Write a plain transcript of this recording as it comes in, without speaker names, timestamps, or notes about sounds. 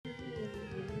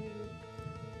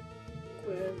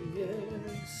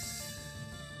Aquarius.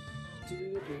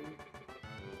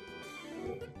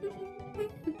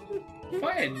 If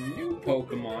I had new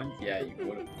Pokemon, yeah, you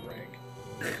would have, Greg.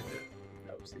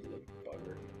 That was the little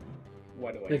bugger.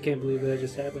 Why do I can't believe that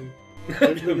just happened. Look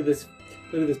at this.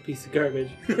 Look at this piece of garbage.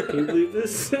 Can you believe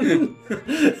this?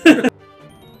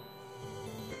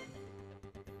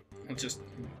 Just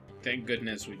thank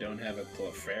goodness we don't have a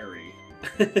Clefairy.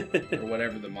 Or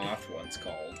whatever the moth one's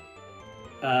called.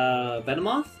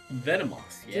 Venomoth?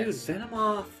 Venomoth, yes. Dude,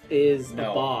 Venomoth is a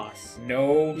boss.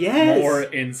 No Yes! more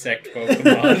insect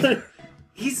Pokemon.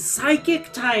 He's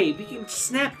psychic type. He can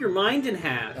snap your mind in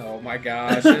half. Oh my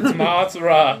gosh, it's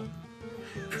Mothra.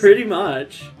 Pretty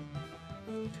much.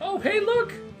 Oh, hey,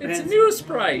 look! It's a And new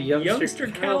sprite, Youngster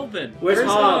Calvin. Where's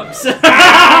Hobbs?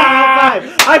 High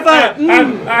five! High five!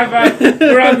 High five!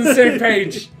 We're on the same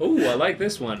page. Ooh, I like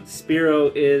this one.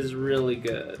 Spiro is really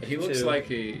good. He looks too. like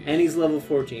he... And he's level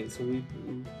 14, so we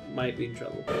might be in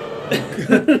trouble.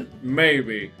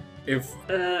 Maybe. If...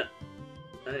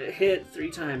 hit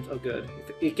 3 times. Oh, good.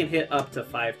 It can hit up to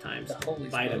 5 times. Holy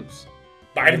Bite him. smokes.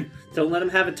 Bite him. Don't let him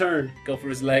have a turn. Go for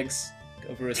his legs.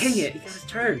 Go for his... Dang it, he got his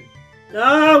turn.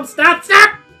 No! Stop!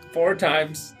 Stop! 4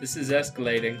 times. This is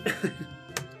escalating.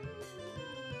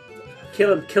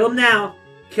 Kill him. Kill him now.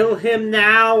 Kill him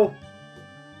now.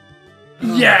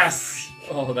 Yes!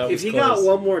 Oh, that was If he close. got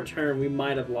one more turn, we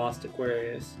might have lost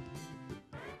Aquarius.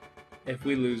 If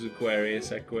we lose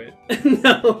Aquarius, I quit.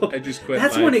 No. I just quit.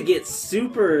 That's when it gets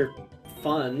super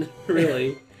fun,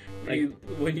 really.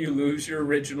 When you lose your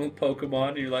original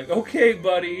Pokemon, you're like, okay,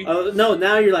 buddy. Oh, no,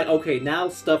 now you're like, okay, now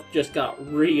stuff just got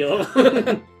real.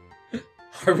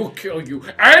 I will kill you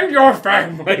and your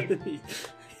family.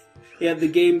 Yeah, the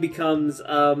game becomes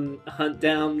hunt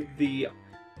down the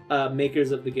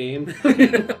makers of the game.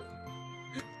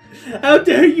 How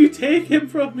dare you take him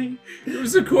from me? It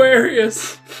was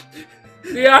Aquarius.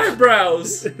 The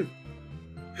eyebrows.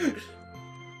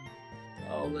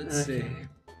 Oh, let's see.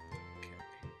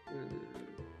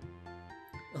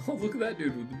 Oh, look at that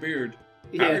dude with the beard.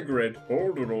 Yeah. Hagrid.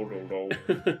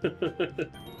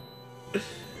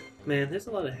 Man, there's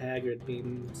a lot of Hagrid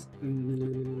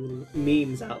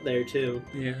memes out there too.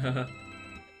 Yeah.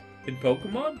 In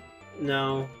Pokemon?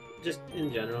 No, just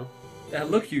in general.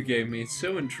 That look you gave me, it's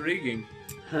so intriguing.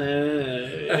 That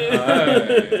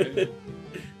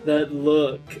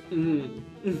look. Mm.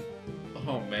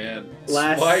 Oh man.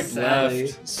 Last Swipe Sally.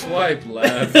 left. Swipe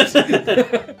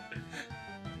left.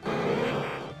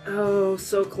 Oh,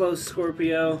 so close,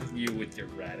 Scorpio. You with your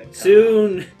radical.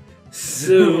 Soon.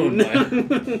 Soon.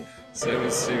 So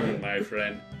soon, my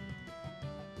friend.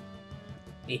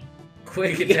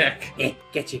 Quick attack.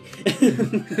 Get you.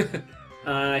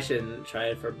 I shouldn't try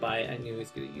it for bite. I knew he was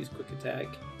going to use quick attack.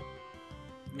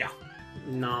 Yeah.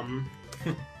 Nom.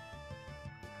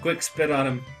 Quick spit on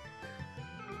him.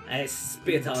 I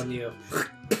spit on you.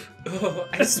 Oh,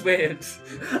 I swear it.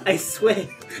 I swear.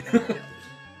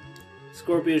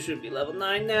 Scorpio should be level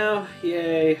 9 now.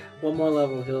 Yay. One more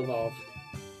level, he'll evolve.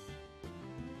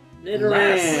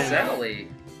 Nidoran. Sally.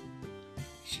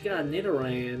 She got a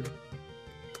Nidoran.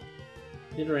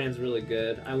 Nidoran's really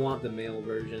good. I want the male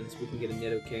version so we can get a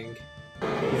Nidoking.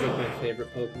 He's like my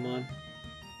favorite Pokemon.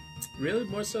 Really?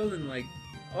 More so than like...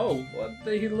 Oh, what?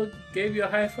 He gave you a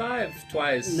high five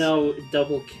twice. No,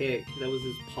 double kick. That was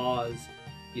his paws.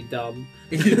 You dumb.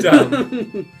 You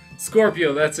dumb.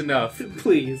 Scorpio, that's enough.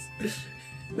 Please.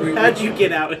 How'd you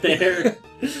get out of there?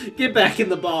 Get back in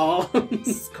the ball.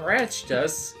 Scratched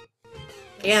us.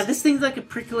 Yeah, this thing's like a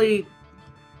prickly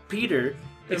Peter,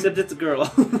 except it's a girl.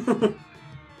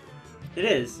 It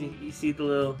is. You see the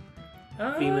little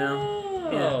female?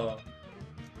 Oh.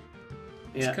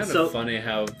 Yeah. It's kind of funny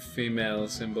how female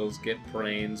symbols get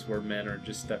brains where men are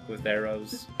just stuck with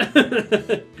arrows.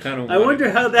 I wonder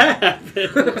how that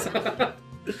happened.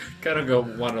 Kind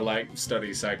of want to like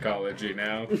study psychology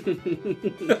now.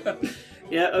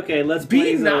 Yeah, okay, let's be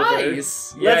play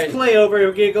nice. Over. Let's play over.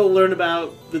 We're gonna go learn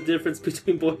about the difference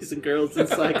between boys and girls in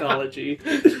psychology.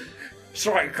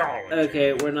 Psychology.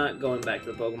 Okay, we're not going back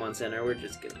to the Pokemon Center. We're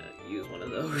just gonna use one of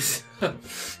those.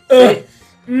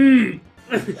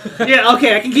 Yeah,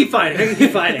 okay, I can keep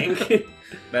fighting.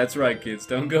 That's right, kids.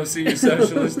 Don't go see your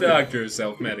socialist doctor.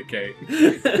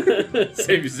 Self-medicate.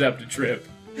 Save yourself the trip.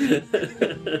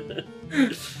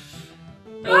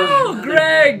 Oh,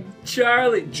 Greg,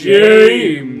 Charlie,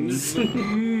 James.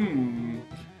 Can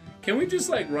we just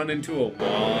like run into a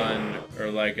Juan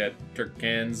or like a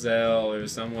Turkanzel or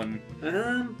someone?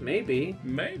 Maybe.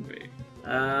 Maybe.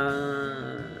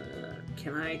 Can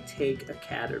I take a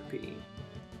Caterpie?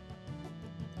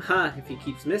 Ha! If he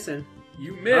keeps missing.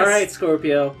 You missed. All right,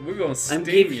 Scorpio. We're gonna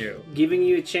sting you. Giving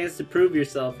you a chance to prove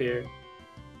yourself here.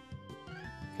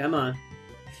 Come on.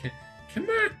 Come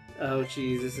on. Oh,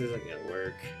 jeez, this isn't gonna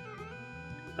work.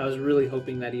 I was really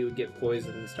hoping that he would get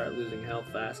poisoned and start losing health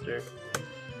faster.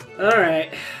 All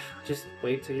right, just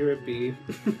wait till you're a bee.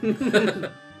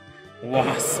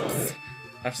 Wasps.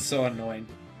 That's so annoying.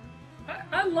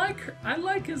 I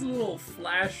like his little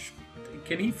flash.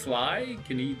 Can he fly?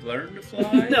 Can he learn to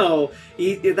fly? No,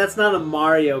 that's not a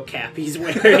Mario cap he's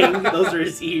wearing. Those are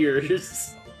his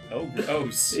ears. Oh,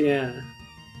 gross. Yeah.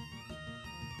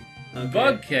 Okay.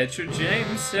 Bug catcher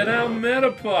James sent out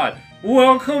Metapod.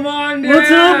 Welcome on down.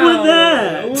 What's up with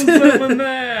that? What's up with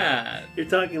that? You're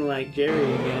talking like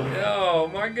Jerry again. Oh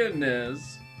my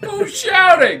goodness. Who's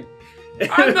shouting?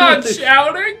 I'm not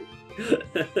shouting.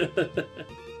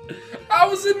 I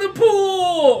was in the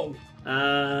pool.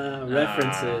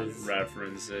 References.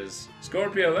 References.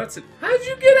 Scorpio, that's it. How'd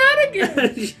you get out again?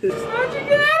 How'd you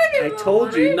get out again? I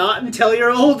told you not until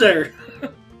you're older.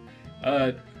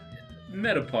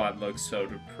 Metapod looks so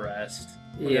depressed.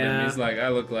 Look Yeah. at him. He's like, I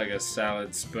look like a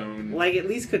salad spoon. Like, at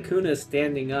least Kakuna's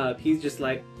standing up. He's just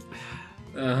like...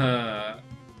 Uh-huh.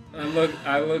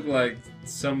 I look like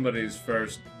somebody's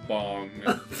first bong.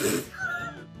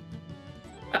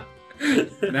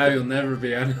 Now you'll never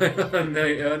be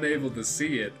unable to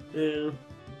see it. Yeah.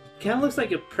 Kind of looks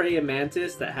like a praying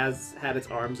mantis that has had its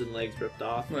arms and legs ripped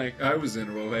off. Like, I was in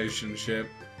a relationship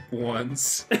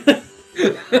once.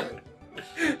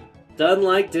 Done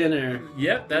like dinner.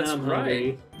 Yep, that's I'm right.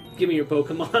 hungry. Give me your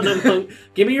Pokemon.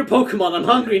 Give me your Pokemon. I'm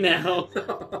hungry now.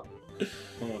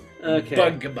 Okay.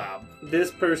 Bug kebab. This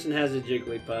person has a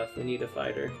Jigglypuff. We need a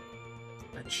fighter.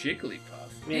 A Jigglypuff.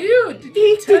 Yeah. Ew, did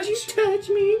you touch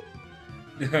me?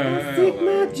 I'll stick my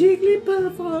Hello.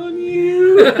 Jigglypuff on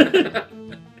you.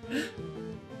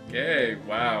 Okay,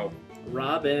 wow.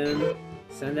 Robin,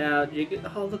 send out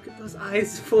Jigglypuff. Oh, look at those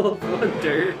eyes full of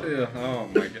wonder. Ugh, oh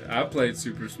my god. I played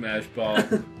Super Smash Ball.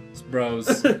 It's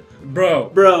bros. Bro.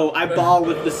 Bro, I ball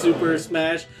with the Super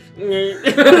Smash.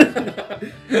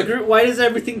 Why does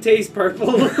everything taste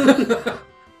purple?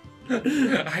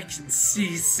 I can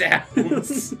see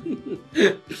sounds.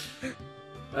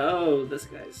 Oh, this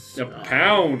guy's A strong.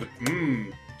 pound.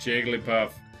 Mmm.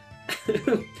 Jigglypuff.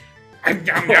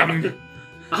 Yum, yum.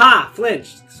 Aha!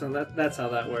 Flinched. So that's how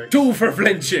that works. 2 for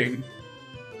flinching.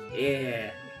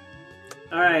 Yeah.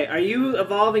 Alright, are you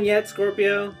evolving yet,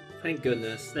 Scorpio? Thank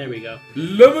goodness. There we go.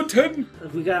 Level 10.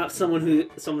 We got someone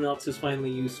else who's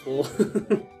finally useful.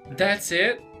 That's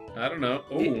it? I don't know.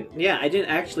 Oh. Yeah, I didn't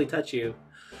actually touch you.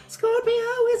 Scorpio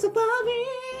is evolving!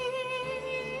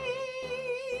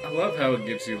 I love how it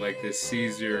gives you like this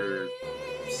seizure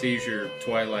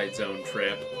Twilight Zone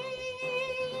trip.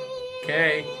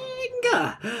 Okay.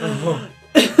 Oh.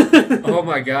 Oh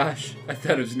my gosh. I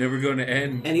thought it was never going to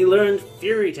end. And he learned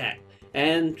Fury Attack.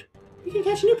 And you can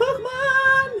catch a new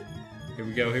Pokemon! Here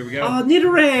we go, here we go. Oh,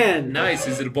 Nidoran! Nice.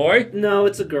 Is it a boy? No,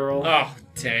 it's a girl. Oh,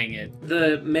 dang it.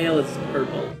 The male is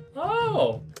purple.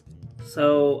 Oh.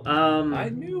 So, I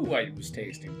knew why he was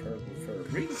tasting purple for a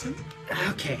reason.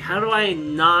 Okay, how do I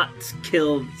not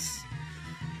kill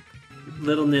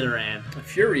little Nidoran? A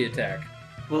Fury Attack.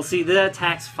 Well, see, that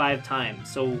attacks 5 times,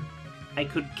 so I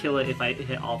could kill it if I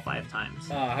hit all 5 times.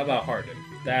 How about Harden?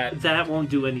 That won't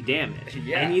do any damage.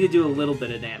 Yeah. I need to do a little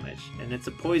bit of damage, and it's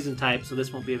a poison type, so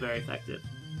this won't be very effective.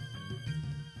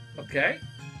 Okay.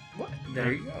 What?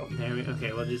 There you go.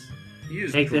 Okay, we'll just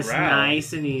Use take this Growl.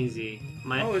 nice and easy.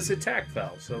 Oh, it's attack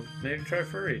fell, so maybe try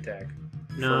Furry Attack.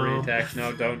 No. Furry Attack,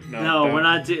 no, don't. No, we're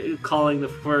not calling the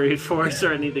Furry Force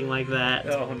or anything like that.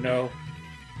 Oh, no.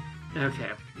 Okay,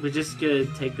 we're just gonna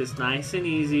take this nice and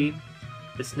easy.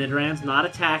 This Nidoran's not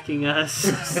attacking us,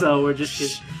 so we're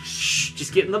just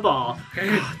getting the ball.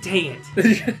 Oh, dang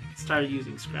it! Started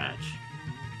using Scratch.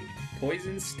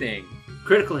 Poison Sting.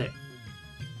 Critical hit.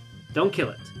 Don't kill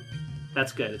it.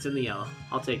 That's good. It's in the yellow.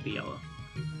 I'll take the yellow.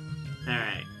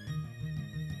 Alright.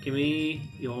 Give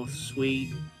me your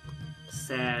sweet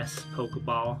sass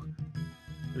Pokeball.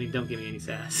 I mean, don't give me any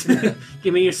sass.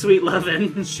 Give me your sweet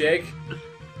lovin'. Shake.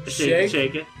 Shake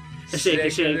it.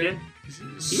 Shake it.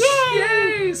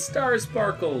 Yay! Star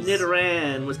Sparkles.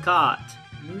 Nidoran was caught.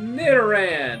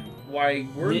 Nidoran. Why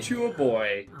weren't you a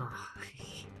boy? Oh.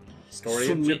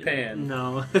 Story of Japan.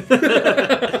 No. What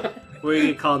are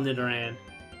you gonna call Nidoran?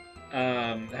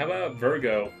 How about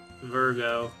Virgo?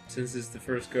 Virgo. Since it's the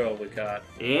first girl we caught.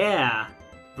 Yeah.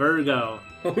 Virgo.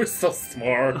 Oh, we're so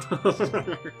smart.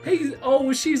 Hey,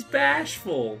 oh, she's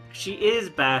bashful. She is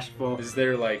bashful. Is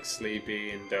there like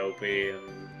Sleepy and Dopey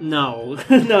and... No.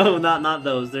 No, not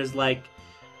those. There's like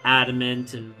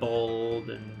Adamant and Bold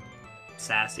and...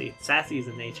 sassy. Sassy is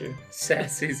in nature.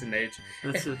 Sassy's in nature.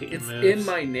 Let's look at your It's moves. in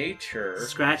my nature.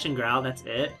 Scratch and growl, that's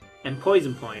it. And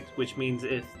poison point, which means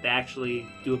if they actually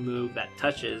do a move that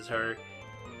touches her,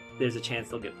 there's a chance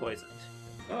they'll get poisoned.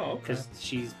 Oh, okay. Because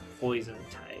she's poison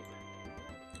type.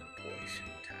 Poison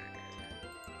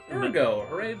type. Virgo.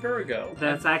 Hooray, Virgo.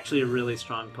 That's actually a really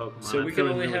strong Pokemon. So I'm we can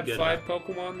feeling only really have good 5 about it.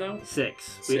 Pokemon, though?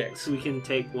 6. Six. We can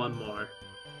take one more.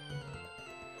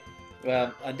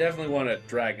 Well, I definitely want a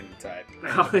dragon type. And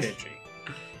Oh, a Pidgey.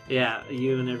 Yeah,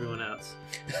 you and everyone else.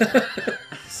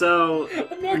 So...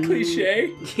 I'm not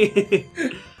cliche.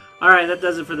 Alright, that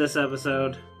does it for this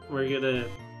episode. We're gonna...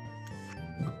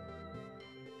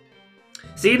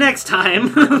 See you next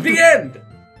time! The end!